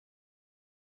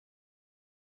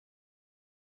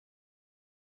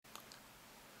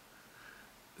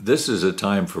This is a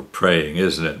time for praying,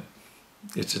 isn't it?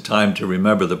 It's a time to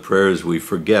remember the prayers we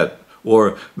forget,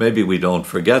 or maybe we don't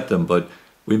forget them, but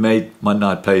we might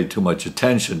not pay too much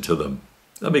attention to them.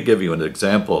 Let me give you an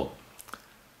example.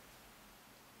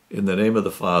 In the name of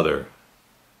the Father,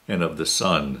 and of the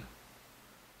Son,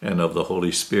 and of the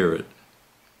Holy Spirit.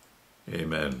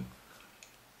 Amen.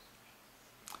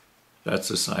 That's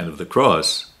the sign of the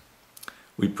cross.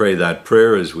 We pray that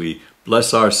prayer as we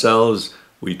bless ourselves.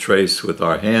 We trace with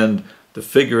our hand the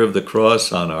figure of the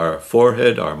cross on our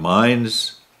forehead, our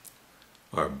minds,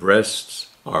 our breasts,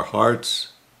 our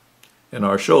hearts, and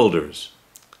our shoulders,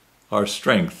 our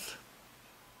strength.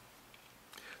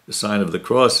 The sign of the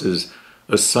cross is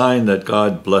a sign that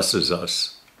God blesses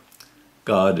us.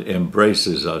 God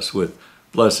embraces us with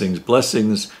blessings,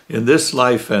 blessings in this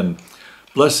life and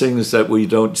blessings that we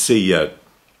don't see yet.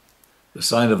 The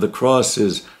sign of the cross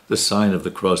is the sign of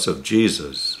the cross of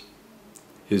Jesus.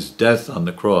 His death on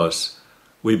the cross,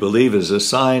 we believe, is a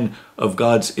sign of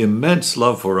God's immense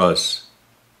love for us.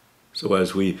 So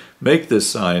as we make this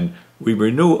sign, we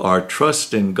renew our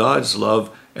trust in God's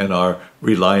love and our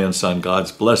reliance on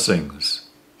God's blessings.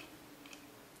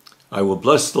 I will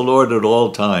bless the Lord at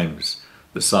all times,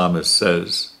 the psalmist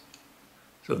says.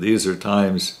 So these are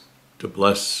times to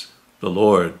bless the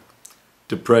Lord,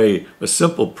 to pray a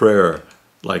simple prayer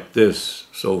like this,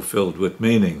 so filled with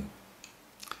meaning.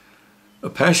 A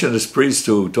Passionist priest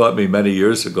who taught me many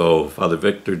years ago, Father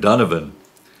Victor Donovan,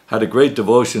 had a great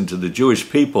devotion to the Jewish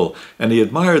people, and he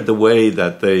admired the way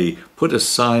that they put a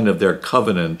sign of their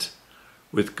covenant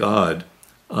with God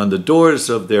on the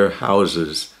doors of their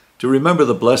houses to remember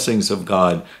the blessings of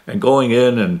God. And going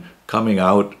in and coming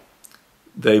out,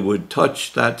 they would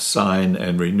touch that sign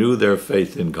and renew their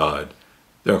faith in God.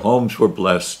 Their homes were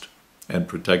blessed and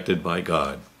protected by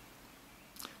God.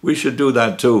 We should do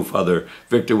that too, Father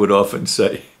Victor would often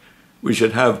say. We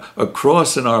should have a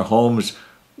cross in our homes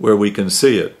where we can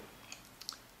see it,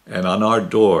 and on our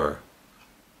door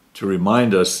to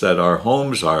remind us that our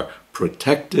homes are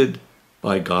protected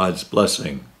by God's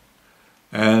blessing,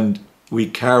 and we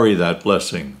carry that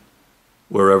blessing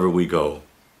wherever we go.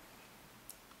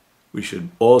 We should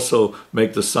also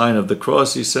make the sign of the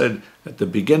cross, he said, at the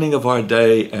beginning of our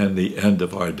day and the end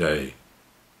of our day.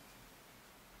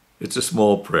 It's a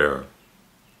small prayer,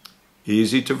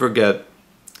 easy to forget,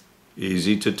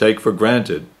 easy to take for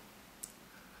granted,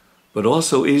 but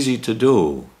also easy to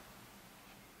do.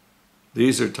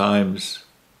 These are times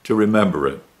to remember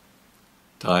it,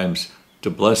 times to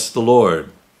bless the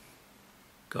Lord.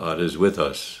 God is with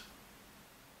us.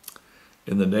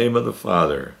 In the name of the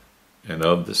Father, and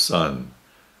of the Son,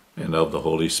 and of the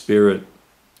Holy Spirit.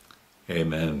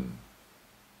 Amen.